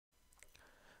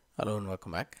Hello and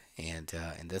welcome back. And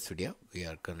in this video, we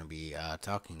are going to be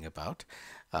talking about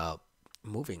uh,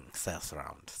 moving cells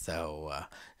around.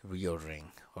 Reordering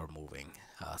or moving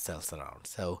cells around.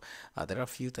 There are a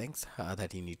few things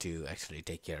that you need to actually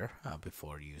take care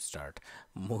before you start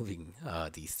moving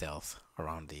these cells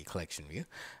around the collection view.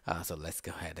 So let's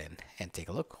go ahead and take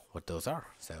a look what those are.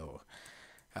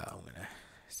 I'm going to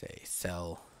say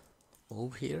cell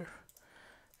move here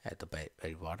at the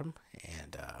very bottom,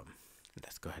 and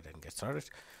let's go ahead and get started.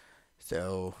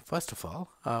 So first of all,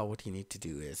 what you need to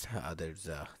do is there's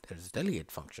a delegate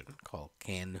function called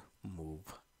can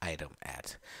move item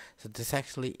at. So this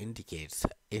actually indicates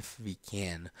if we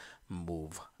can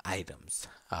move items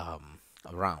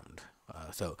around.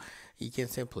 So you can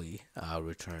simply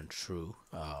return true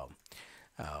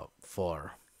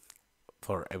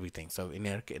for everything. So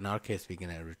in our case, we're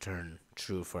gonna return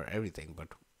true for everything, but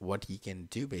what you can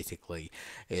do basically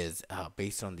is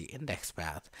based on the index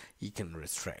path you can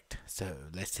restrict. So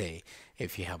let's say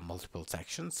if you have multiple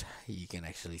sections, you can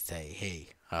actually say, hey,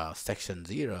 section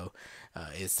 0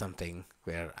 is something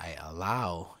where I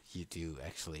allow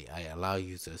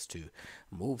users to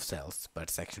move cells, but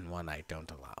section 1 I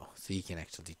don't allow. So you can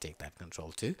actually take that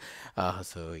control too.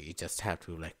 So you just have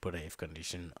to like put a if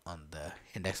condition on the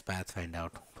index path, find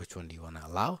out which one do you want to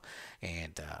allow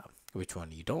and which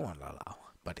one you don't want to allow.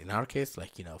 But in our case,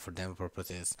 like, for demo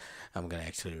purposes, I'm going to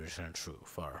actually return true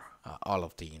for all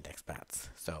of the index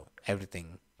paths. So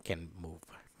everything can move.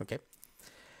 Okay.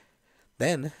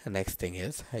 Then the next thing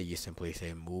is you simply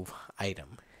say move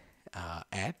item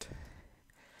at,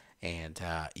 and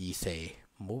you say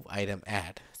move item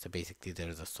at. So basically there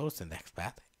is a source index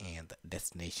path and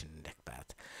destination index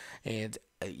path, and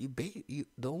the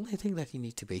only thing that you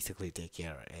need to basically take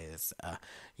care is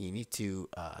you need to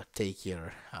take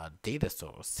your data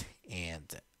source,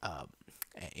 and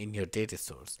in your data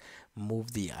source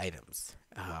move the items,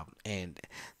 and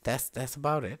that's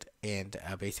about it. And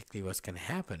basically what's going to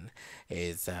happen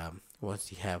is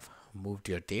once you have moved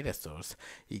your data source,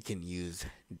 you can use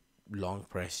long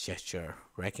press gesture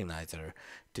recognizer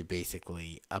to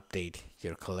basically update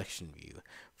your collection view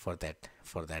for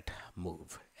that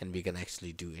move, and we can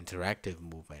actually do interactive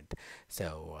movement.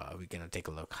 So we're gonna take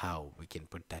a look how we can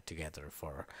put that together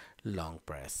for long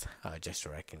press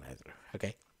gesture recognizer.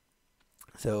 Okay,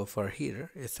 so for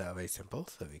here it's very simple.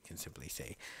 So we can simply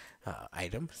say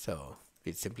item. So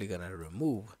we're simply gonna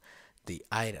remove the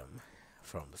item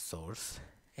from the source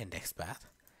index path.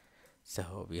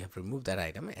 So we have removed that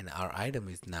item, and our item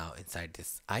is now inside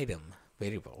this item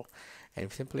variable, and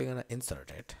we're simply gonna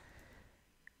insert it.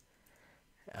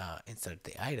 Insert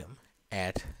the item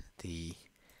at the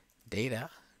data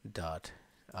dot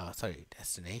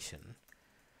destination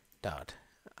dot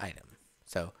item.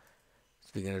 So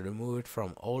we're gonna remove it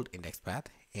from old index path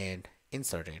and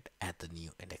insert it at the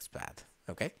new index path.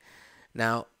 Okay.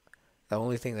 Now the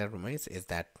only thing that remains is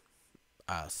that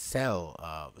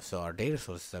cell, so our data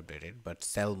source is updated, but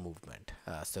cell movement.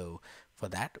 So for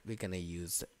that we're gonna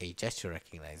use a gesture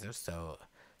recognizer. So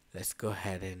let's go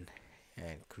ahead and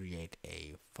create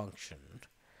a function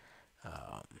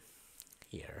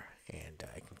here, and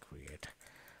I can create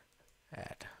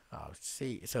add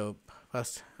see. So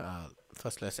first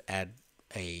let's add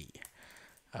a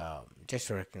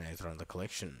gesture recognizer on the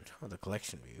collection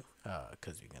view,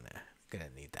 because we're gonna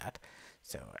need that.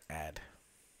 So add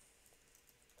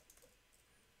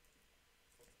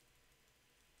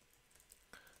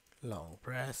long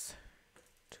press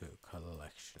to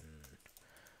collection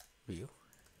view.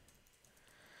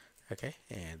 Okay,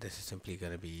 and this is simply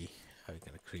going to be how we're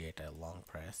going to create a long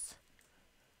press.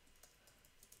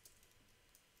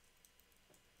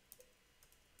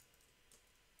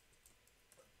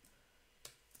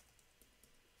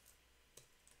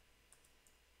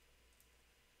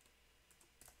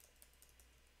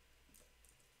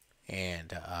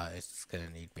 And it's going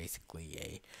to need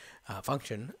basically a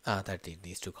function that it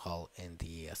needs to call in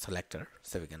the selector.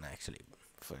 So we're going to actually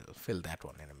fill that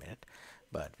one in a minute,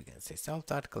 but we can say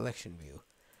self.collectionView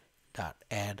dot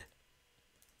add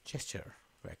gesture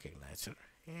recognizer,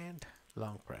 and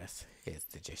long press is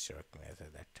the gesture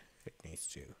recognizer that it needs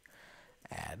to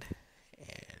add,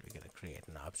 and we're going to create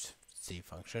an obj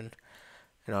function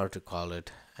in order to call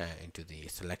it into the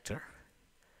selector.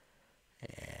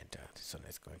 And this one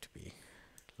is going to be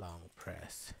long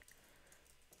press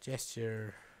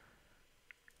gesture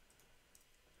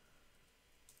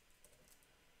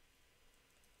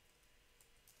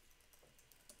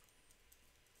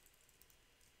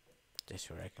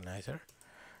recognizer.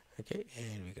 Okay,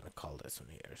 and we're gonna call this one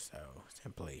here. So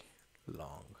simply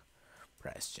long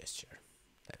press gesture.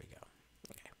 There we go.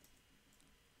 Okay.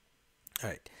 All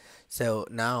right. So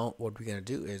now what we're gonna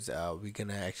do is we're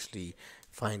gonna actually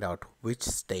find out which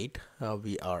state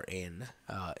we are in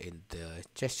the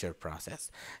gesture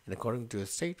process, and according to the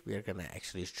state we are gonna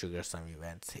actually trigger some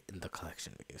events in the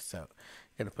collection view. So I'm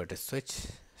gonna put a switch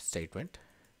statement,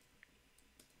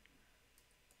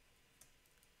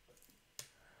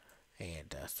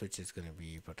 and switch is gonna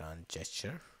be put on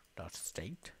gesture dot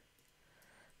state.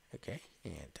 Okay,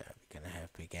 and we're gonna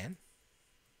have begin.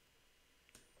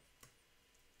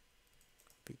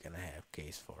 We're gonna have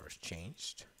case for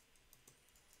changed.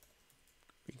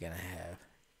 We're gonna have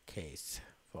case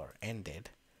for ended,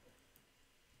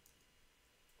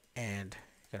 and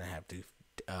we're gonna have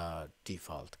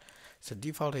default. So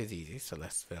default is easy, so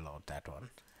let's fill out that one.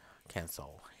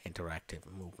 Cancel interactive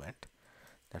movement.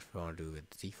 That we want to do with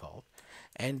default.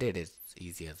 Ended is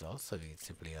easy as well, so we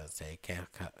simply say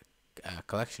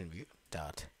collection view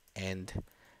dot end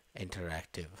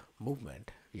interactive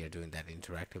movement. We are doing that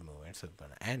interactive movement, so we're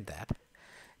going to end that.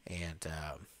 And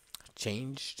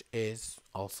changed is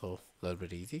also a little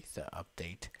bit easy, so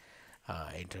update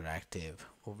interactive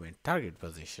movement target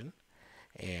position.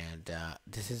 And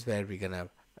this is where we're gonna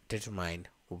determine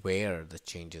where the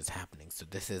change is happening. So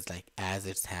this is like as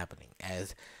it's happening,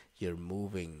 as you're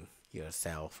moving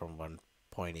yourself from one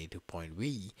point A to point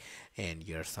B, and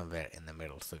you're somewhere in the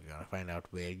middle. So we want to find out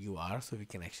where you are, so we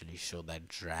can actually show that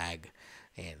drag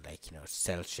and, like,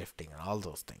 cell shifting and all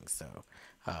those things. So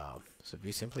so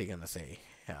we're simply gonna say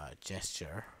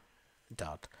gesture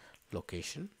dot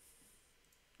location,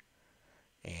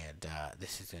 and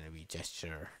this is going to be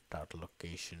gesture dot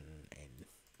location and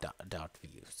dot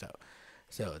view.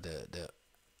 So the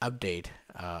update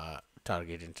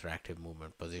target interactive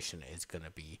movement position is going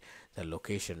to be the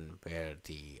location where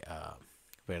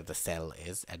the cell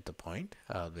is at the point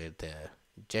where the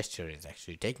gesture is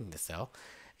actually taking the cell,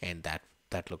 and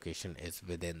that location is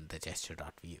within the gesture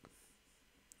dot view.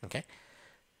 Okay,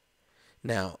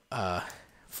 now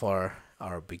for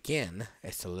our begin,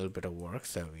 it's a little bit of work,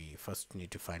 so we first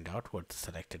need to find out what the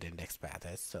selected index path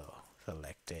is. So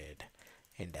selected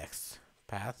index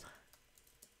path,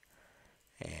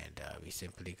 and we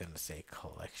simply gonna say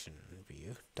collection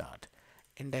view dot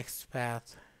index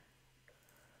path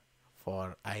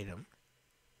for item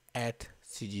at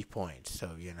CG point.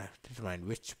 So you're gonna determine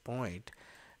which point,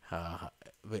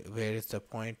 where is the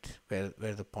point,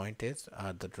 where the point is,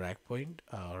 the drag point,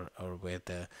 or where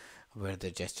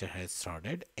the gesture has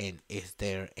started, and is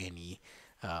there any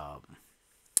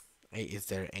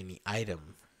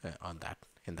item on that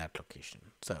in that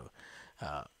location. So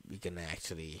we can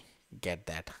actually get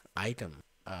that item.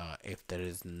 If there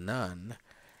is none,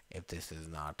 if this is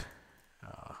not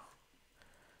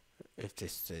if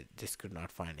this could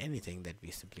not find anything, that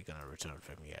we simply gonna return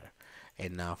from here.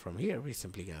 And now from here we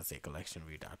simply gonna say collection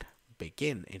view dot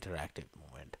begin interactive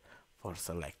movement for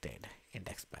selected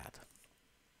index path.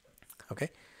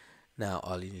 Okay, now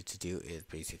all you need to do is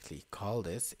basically call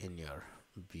this in your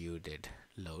view did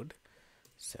load.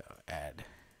 So add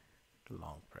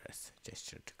long press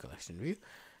gesture to collection view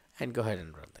and go ahead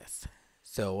and run this.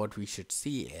 So what we should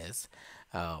see is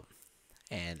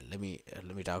and let me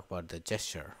talk about the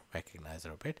gesture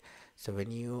recognizer a bit. So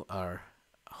when you are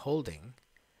holding,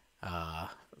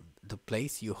 the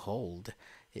place you hold,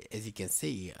 as you can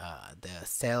see, the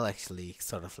cell actually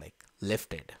sort of like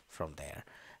lifted from there,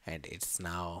 and it's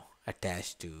now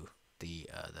attached to the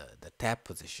tab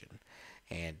position,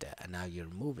 and now you're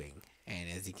moving, and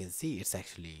as you can see, it's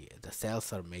actually the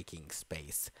cells are making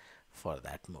space for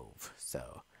that move.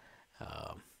 So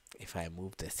if I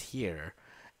move this here,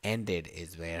 ended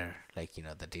is where, like,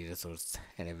 the data source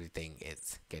and everything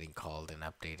is getting called and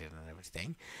updated and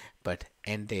everything, but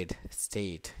ended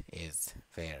state is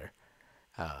where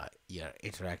your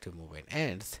interactive movement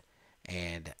ends,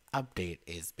 and update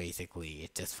is basically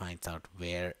it just finds out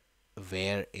where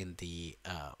in the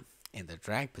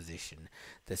drag position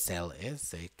the cell is,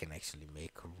 so it can actually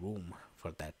make room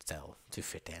for that cell to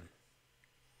fit in.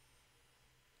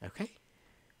 Okay,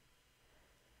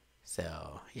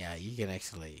 so yeah, you can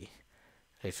actually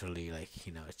literally, like,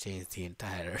 change the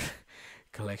entire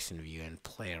collection view and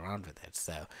play around with it.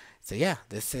 So yeah,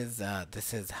 this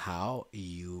is how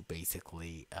you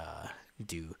basically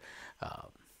do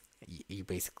you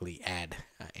basically add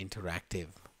interactive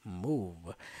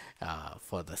move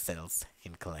for the cells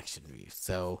in collection view.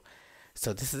 So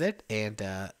this is it, and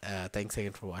thanks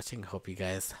again for watching. Hope you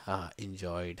guys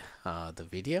enjoyed the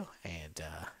video, and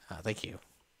thank you.